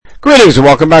Greetings and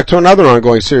welcome back to another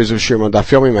ongoing series of Shirim on Daf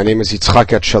Yomi. My name is Yitzchak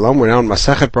Etshalom. We're now in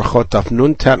Masechet Brachot Daf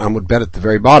Nun Tet Amud Bet at the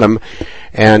very bottom,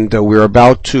 and we're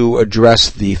about to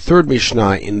address the third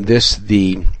Mishnah in this,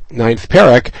 the ninth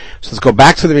parak. So let's go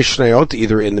back to the Mishnayot,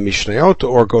 either in the Mishnayot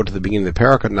or go to the beginning of the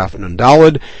parak at Daf Nun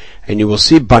Daled, and you will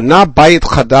see Bana Bayit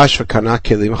Chadash V'Kana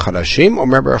Kelim Chadashim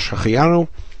Omer B'Rosh Hashanah.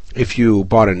 If you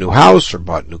bought a new house or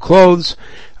bought new clothes,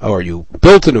 or you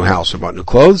built a new house or bought new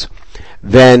clothes,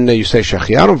 then you say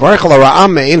Shechianu, Varech al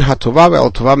ha'ra'ah me'in ha'tova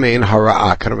ve'al tova me'in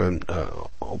ha'ra'ah. Kind of an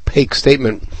opaque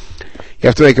statement. You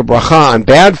have to make a bracha on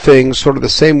bad things, sort of the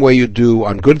same way you do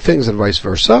on good things and vice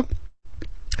versa.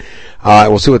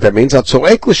 We'll see what that means. If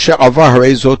somebody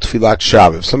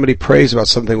prays about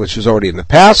something which is already in the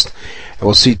past, and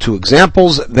we'll see two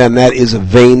examples, then that is a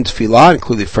vain tefillah,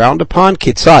 including frowned upon.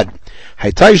 Kitzad.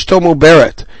 Hayta ishto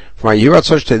muberet.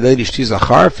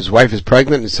 If his wife is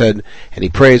pregnant, and he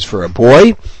prays for a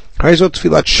boy, that is a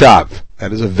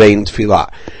vain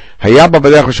tefillah.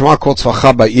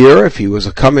 If he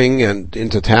was coming and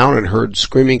into town and heard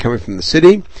screaming coming from the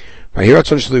city, and he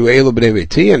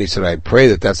said, I pray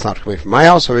that that's not coming from my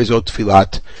house, okay,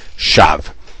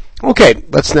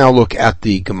 let's now look at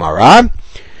the Gemara.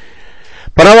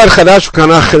 We have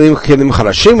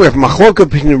machloket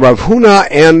between Rav Huna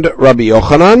and Rabbi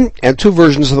Yochanan, and two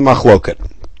versions of the machloket.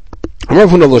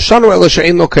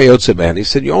 He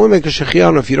said, you only make a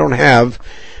shechianu if you don't have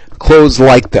clothes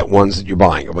like that ones that you're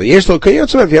buying.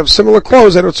 If you have similar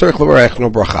clothes, no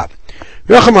bracha.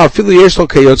 Even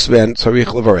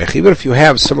if you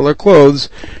have similar clothes,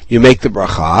 you make the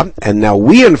bracha. And now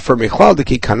we infer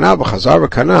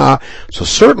so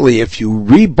certainly if you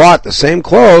rebought the same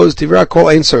clothes,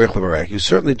 you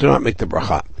certainly do not make the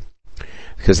bracha.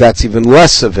 Because that's even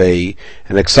less of an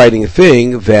exciting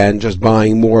thing than just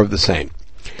buying more of the same.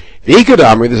 There's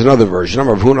another version,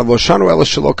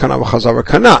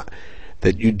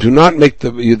 that you do not make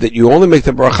that you only make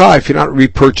the bracha if you're not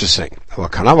repurchasing.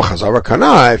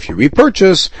 If you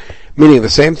repurchase, meaning the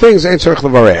same things,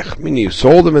 meaning you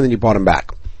sold them and then you bought them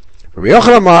back. Even in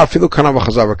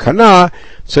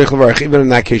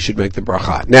that case, you'd make the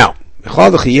bracha. Now,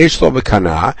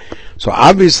 so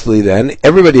obviously then,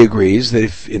 everybody agrees that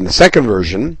if, in the second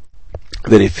version,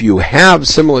 that if you have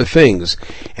similar things,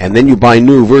 and then you buy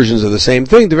new versions of the same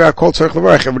thing,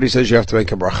 everybody says you have to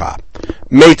make a bracha.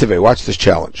 Meitave, watch this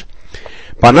challenge.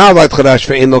 If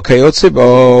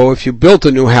you built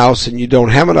a new house and you don't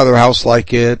have another house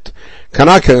like it,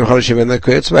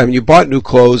 and you bought new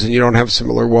clothes and you don't have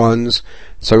similar ones,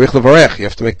 you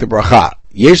have to make the bracha.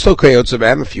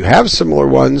 If you have similar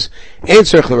ones,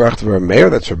 that's for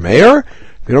mayor.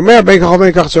 Either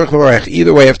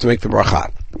way, you have to make the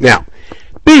bracha. Now,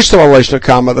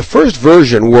 the first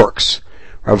version works.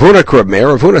 Rav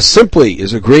Huna simply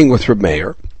is agreeing with Reb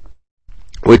Meir,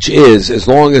 which is, as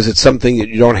long as it's something that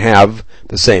you don't have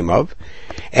the same of.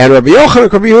 And Rabbi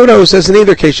Yehuda says in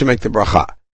either case you make the bracha.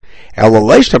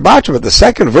 But the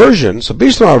second version, so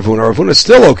Rav Huna is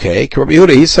still okay. Rabbi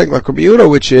Yehuda, he's saying like Rabbi Yehuda,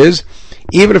 which is,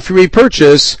 even if you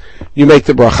repurchase, you make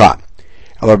the bracha.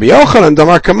 Rabbi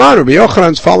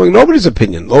Yochanan is following nobody's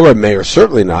opinion. Lo Reb Meir,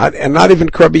 certainly not, and not even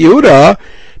Rabbi Yehuda,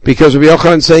 because Rabbi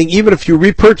Yochanan is saying even if you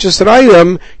repurchase an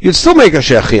item, you'd still make a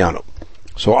shechianu.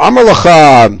 So Amar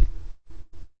Lacha,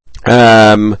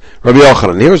 Rabbi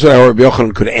Yochanan. Here's how Rabbi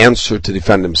Yochanan could answer to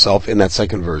defend himself in that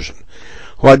second version.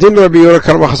 Rabbi Yehuda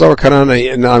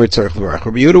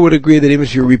would agree that even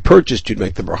if you repurchased, you'd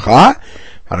make the bracha.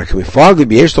 And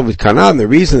the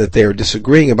reason that they are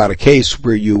disagreeing about a case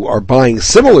where you are buying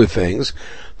similar things,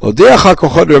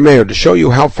 to show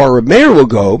you how far Reb Meir will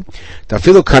go,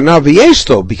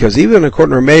 because even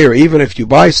according to Reb Meir, even if you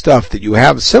buy stuff that you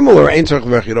have similar, you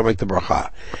don't make the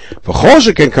bracha.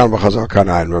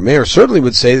 And Reb Meir certainly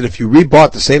would say that if you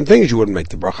rebought the same things, you wouldn't make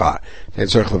the bracha.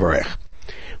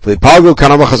 Why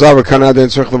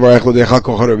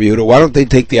don't they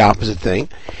take the opposite thing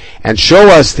and show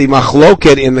us the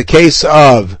machloket in the case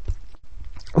of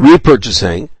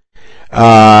repurchasing,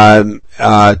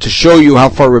 to show you how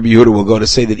far Rabbi Yehuda will go to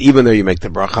say that even though you make the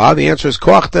bracha? The answer is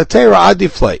koach datera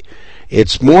adiflei.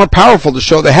 It's more powerful to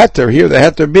show the heter here, the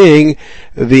heter being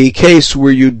the case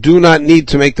where you do not need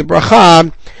to make the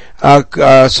bracha,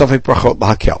 sofek brachot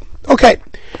lahakel. Okay.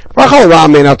 What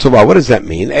does that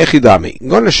mean? Let's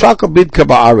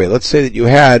say that you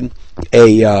had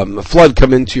a flood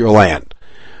come into your land.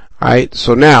 Alright,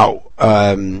 so now,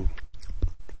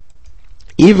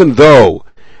 even though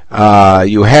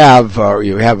you have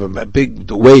a big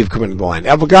wave coming to the line.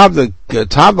 Even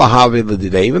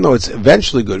though it's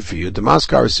eventually good for you,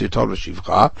 because it's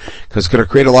going to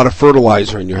create a lot of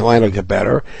fertilizer and your land will get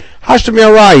better.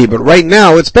 But right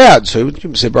now it's bad, so you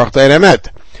can say Emet.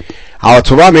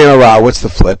 What's the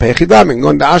flip?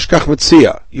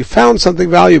 You found something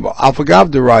valuable.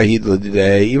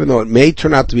 Even though it may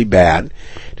turn out to be bad.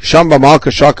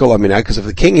 Because if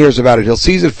the king hears about it, he'll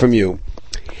seize it from you.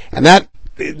 And that,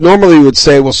 normally you would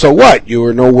say, well, so what? You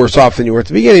were no worse off than you were at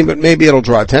the beginning, but maybe it'll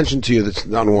draw attention to you that's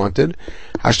unwanted.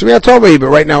 But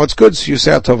right now it's good, so you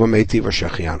say Atova Meiti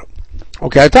Vashechianu.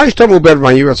 Okay, it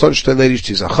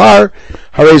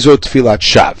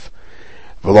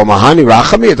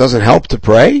doesn't help to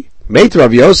pray. Meit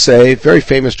Rav Yosef, very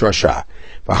famous drasha.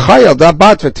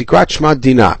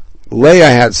 Leah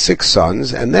had 6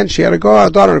 sons, and then she had a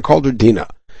daughter and called her Dinah.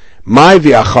 Why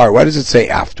does it say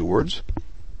afterwards?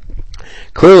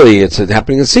 Clearly, it's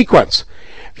happening in sequence.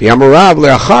 It's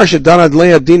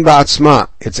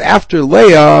after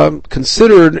Leah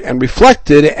considered and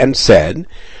reflected and said,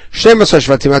 she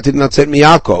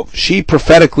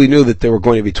prophetically knew that there were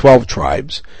going to be 12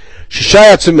 tribes.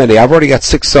 I've already got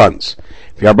 6 sons.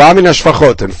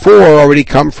 And 4 already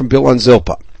come from Bilhah and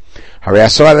Zilpah.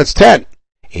 That's 10.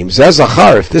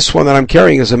 If this one that I'm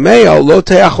carrying is a male, then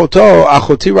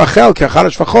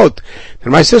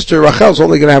my sister Rachel's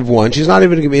only going to have 1. She's not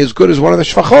even going to be as good as one of the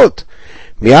shvachot.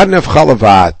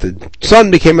 The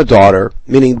son became a daughter,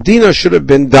 meaning Dinah should have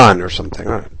been done or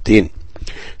something. Din.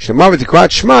 She called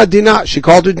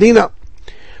her Dinah.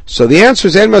 So the answer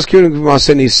is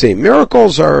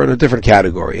miracles are in a different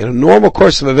category. In a normal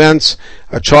course of events,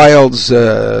 a child's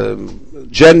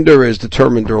gender is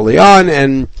determined early on,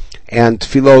 and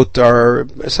tefillot are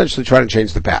essentially trying to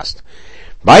change the past.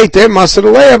 The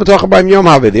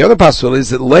other possibility is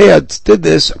that Leah did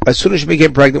this as soon as she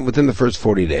became pregnant within the first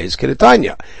 40 days. For the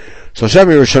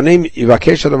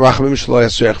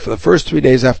first 3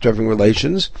 days after having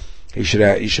relations, you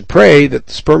should pray that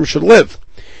the sperm should live.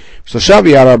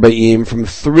 From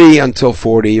 3 until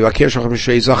 40, you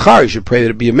should pray that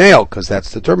it be a male, because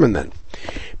that's determined then.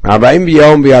 For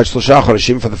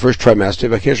the first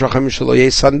trimester,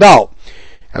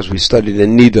 as we studied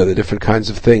in Nida, the different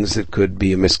kinds of things that could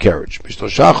be a miscarriage. During the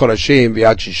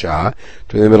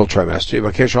middle trimester,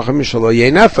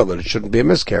 that it shouldn't be a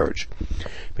miscarriage.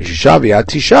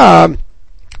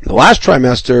 The last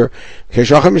trimester, we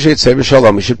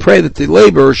should pray that the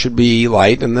labor should be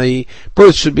light and the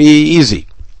birth should be easy.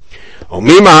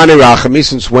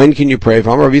 Since when can you pray? We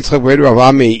saw this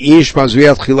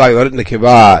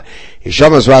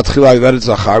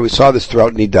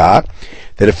throughout Nida,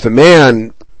 that if the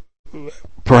man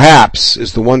perhaps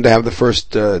is the one to have the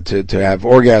first to have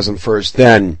orgasm first,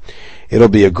 then it'll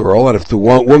be a girl, and if the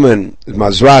woman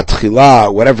mazrat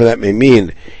chila, whatever that may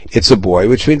mean, it's a boy,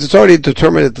 which means it's already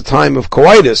determined at the time of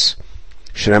coitus.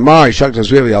 Famous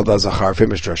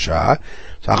drasha.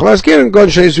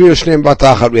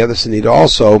 We have this in Nida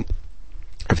also.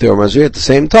 If they were mazri at the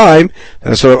same time,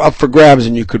 then it's sort of up for grabs,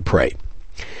 and you could pray.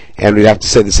 And we'd have to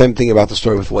say the same thing about the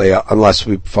story with Leah, unless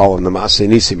we follow the Maaseh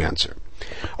Nisim answer.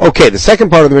 Okay, the second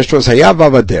part of the Mishnah is Hayav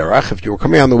Avaderach. If you were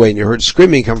coming on the way and you heard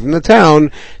screaming come from the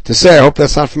town, to say, I hope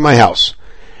that's not from my house.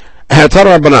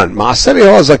 Hillel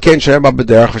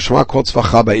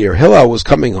was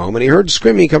coming home and he heard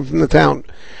screaming come from the town.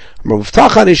 He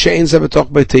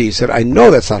said, I know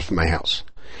that's not from my house.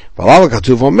 The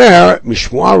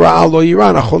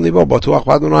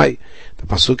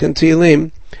pasuk in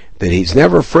Tehillim, that he's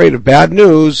never afraid of bad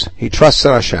news, he trusts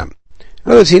in Hashem.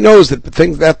 In other words, he knows that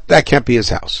things that can't be his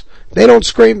house. They don't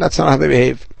scream, that's not how they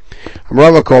behave. You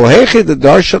can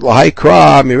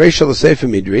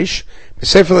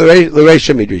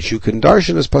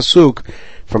darshan this pasuk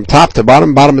from top to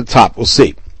bottom, bottom to top. We'll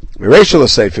see.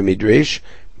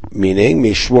 Meaning,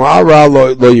 he's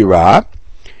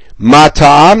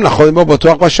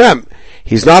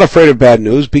not afraid of bad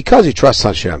news because he trusts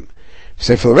Hashem.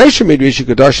 Say for the Reisha Midrash, you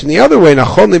could darshan the other way,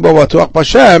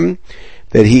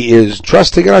 that he is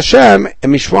trusting in Hashem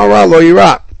and mishmara lo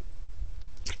yira,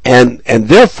 and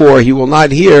therefore he will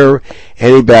not hear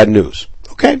any bad news.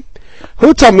 Okay.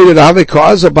 Who told me that Have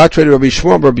cause of Batre Rabbi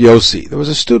Shmuel Rabbi Yossi? There was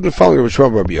a student following Rabbi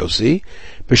Shmuel Rabbi Yossi,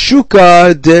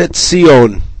 Beshuka de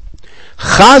Tzion,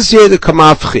 Chazye de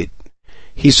Kamavchit.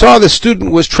 He saw the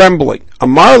student was trembling.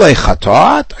 Amar le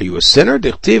chatat, are you a sinner?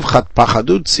 Dichtiv chat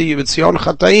pachadut Tzion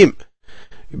chataim.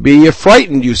 Be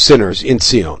frightened, you sinners, in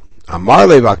Tzion. Amar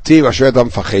le vaktiv asher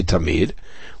adam fachet tamid.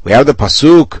 We have the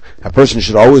pasuk, a person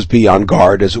should always be on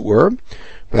guard, as it were.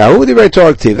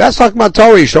 That's talking about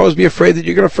Torah. You should always be afraid that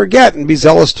you're going to forget and be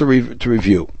zealous to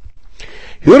review.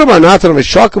 Yehuda bar Natan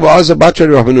v'shakav Azar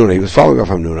batra Rav Hamnuna. He was following Rav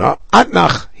Hamnuna.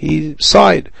 Atnach. He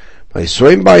sighed. What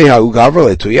are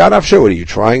you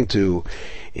trying to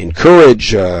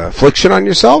encourage affliction on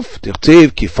yourself? That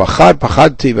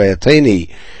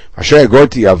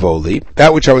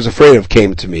which I was afraid of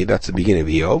came to me. That's the beginning of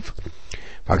Eov.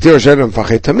 He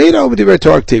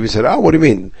said, what do you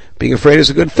mean? Being afraid is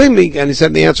a good thing. And he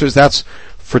said the answer is that's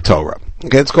for Torah.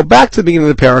 Okay, let's go back to the beginning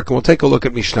of the parak and we'll take a look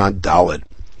at Mishnah Daled.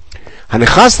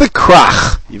 Hanechas the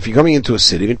krach. If you're coming into a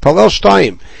city, you have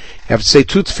to say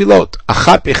two tefillot.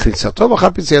 Achat b'chitzato,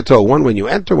 achat b'tziato. One when you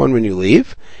enter, one when you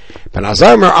leave. You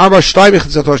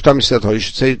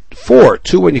should say 4.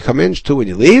 2 when you come in, 2 when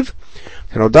you leave.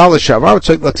 You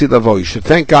should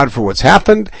thank God for what's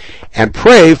happened and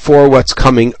pray for what's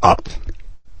coming up.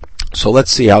 So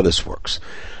let's see how this works.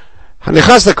 What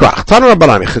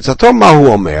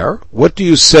do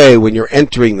you say when you're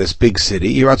entering this big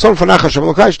city? He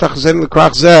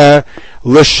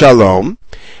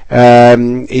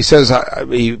says,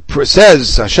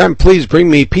 Hashem, please bring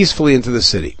me peacefully into the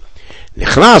city.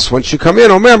 Once you come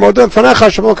in, you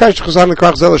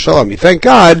thank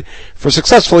God for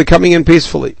successfully coming in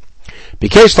peacefully.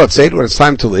 Let's say when it's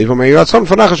time to leave, let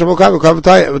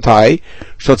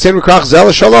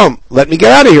me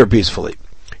get out of here peacefully.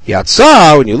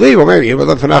 When you leave, you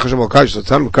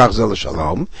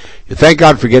thank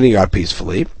God for getting you out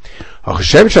peacefully.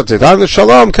 Etc. And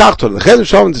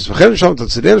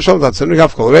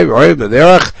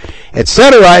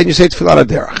you say Tfilat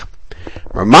HaDerech.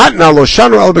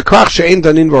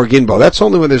 That's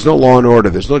only when there's no law and order,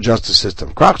 there's no justice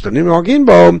system. It's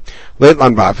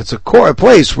a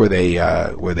place where they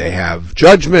have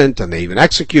judgment and they even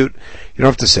execute. You don't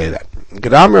have to say that. And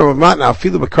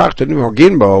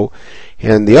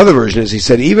the other version is, he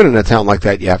said, even in a town like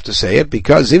that you have to say it,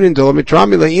 because maybe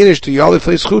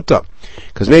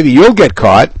you'll get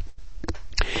caught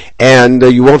and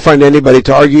you won't find anybody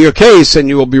to argue your case and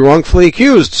you will be wrongfully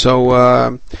accused.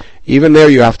 So even there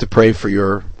you have to pray for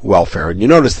your welfare. And you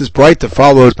notice this bright that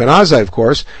follows Ben Azai, of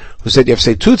course, who said you have to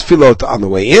say 2 tefillot on the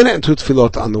way in and 2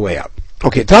 tefillot on the way out.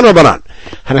 Okay, Tana Banan.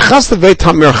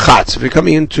 If you're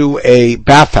coming into a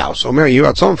bathhouse, Hashem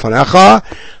Elokai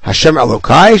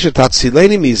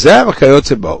shetatzileni mizeh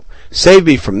v'kayotze bo. Save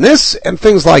me from this and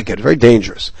things like it. Very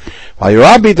dangerous.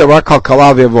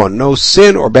 No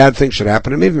sin or bad thing should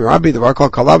happen to me.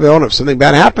 If something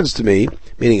bad happens to me,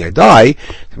 meaning I die,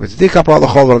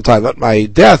 let my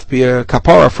death be a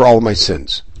kapara for all of my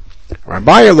sins.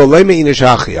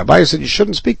 Abaye said you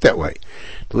shouldn't speak that way.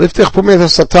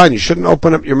 You shouldn't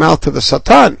open up your mouth to the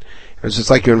Satan. It's just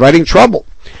like you're inviting trouble.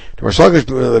 Famous drashal,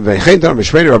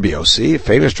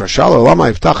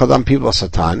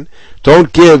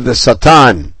 don't give the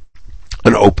Satan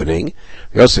an opening.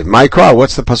 Yosef, Mikra,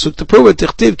 what's the pasuk to prove it?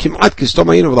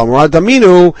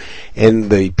 And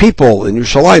the people in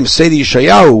Yerushalayim say to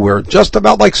Yeshayahu, we're just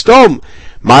about like Stom.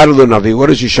 What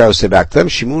does Yeshayahu say back to them?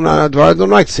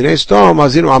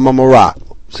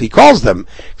 So he calls them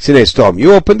Sinei Stom.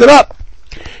 You opened it up.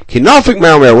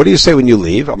 What do you say when you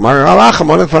leave? You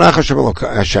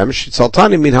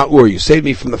saved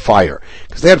me from the fire.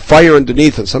 Because they had fire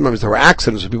underneath, and sometimes there were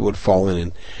accidents where people would fall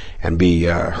in and be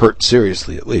hurt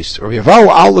seriously, at least. Rav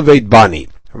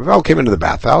came into the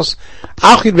bathhouse.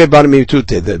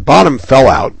 The bottom fell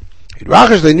out. He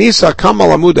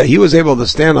was able to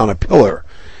stand on a pillar.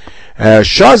 With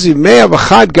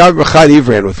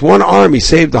one arm he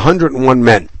saved 101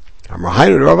 men.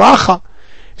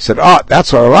 He said,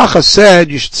 that's what Rav Acha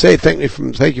said, you should say, thank you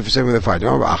for saving the fire.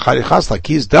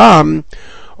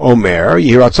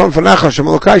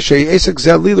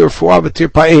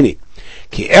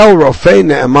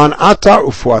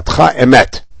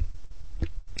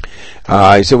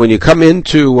 He said, when you come in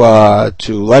to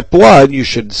let blood, you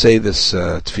should say this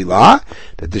tefillah,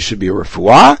 that this should be a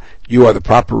refuah. You are the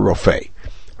proper rofei.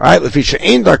 Alright,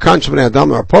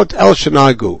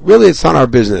 really it's not our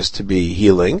business to be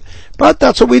healing, but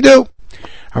that's what we do.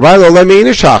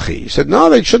 He said, no,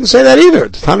 they shouldn't say that either.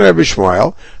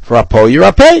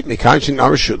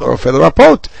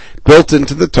 Built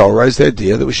into the Torah is the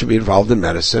idea that we should be involved in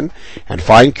medicine and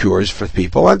find cures for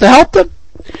people and to help them.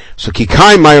 So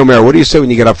Kikai Mayomer, what do you say when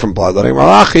you get up from blood?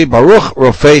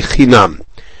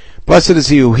 Blessed is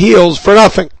he who heals for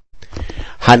nothing.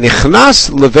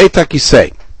 Hanichnas leveta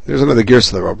kisei. There's another gears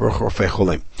to the Baruch Rofei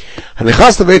Cholim.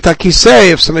 Hanichnas leveta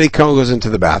kisei. If somebody goes into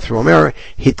the bathroom,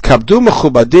 hitkabdu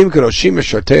mechubadim keroshim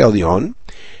meshartei elyon.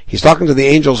 He's talking to the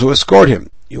angels who escort him.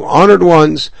 You honored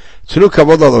ones. Tunu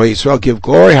kavod Elohei Yisrael. Give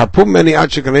glory. Harpum meni ad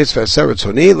shekanes ve'aseret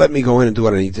tzoni. Let me go in and do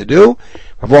what I need to do.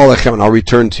 And I'll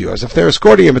return to you. As if they're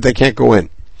escorting him, but they can't go in.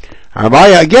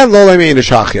 Abaye again,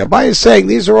 Abaye is saying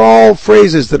these are all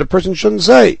phrases that a person shouldn't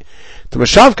say.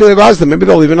 Maybe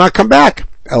they'll even not come back.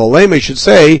 Elalema should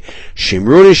say,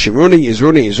 Shimruni, Shimruni,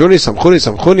 Yizruni, Yizruni, Samchuni,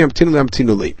 Samchuni, Amtinu,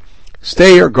 Amtinu li.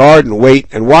 Stay or guard and wait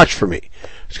and watch for me.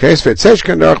 I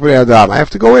have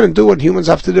to go in and do what humans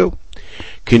have to do.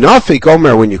 Kinafik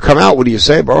Omer, when you come out, what do you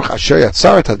say? Baruch Asher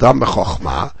Yatzaret Adam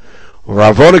B'chochma,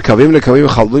 Uravon Kavim Nekavim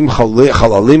Chalalim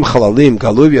Chalalim Chalalim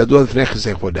Galuv Yadu Lefnei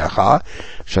Chizek Vodecha,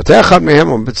 Shatei Echad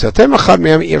Mehem U'Betzatem Echad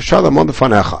Mehem Yeh Efshar Lamon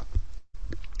B'fanecha.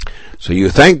 So you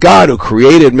thank God who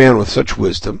created man with such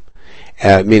wisdom,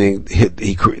 meaning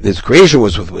his creation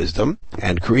was with wisdom,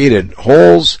 and created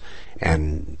holes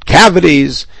and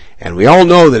cavities, and we all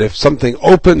know that if something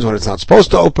opens when it's not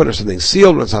supposed to open, or something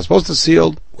sealed when it's not supposed to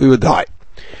seal, we would die.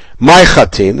 My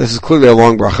chatim, this is clearly a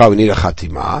long bracha, we need a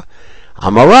chatima.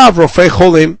 Amarav rofei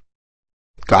cholim,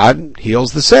 God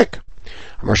heals the sick.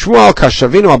 Amar Shmuel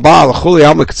kashavinu abba l'chuli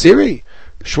al mektsiri.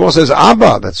 Shmuel says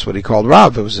Abba, that's what he called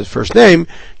Rav, it was his first name.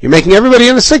 You're making everybody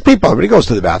into sick people. Everybody goes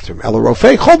to the bathroom. El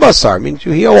rofei chol basar means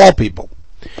you heal all people.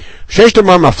 Sheish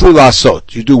damar maflu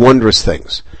lasot, you do wondrous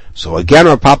things. So again,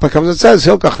 our Papa comes and says,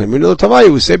 Hilkach Neminu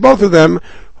Tavayu. We say both of them.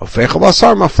 Okay,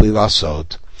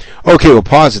 we'll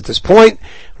pause at this point.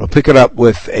 We'll pick it up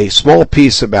with a small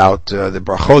piece about the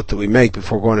brachot that we make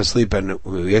before going to sleep and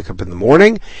we wake up in the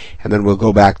morning, and then we'll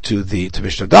go back to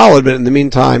Mishnah Daled. But in the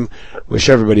meantime, wish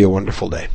everybody a wonderful day.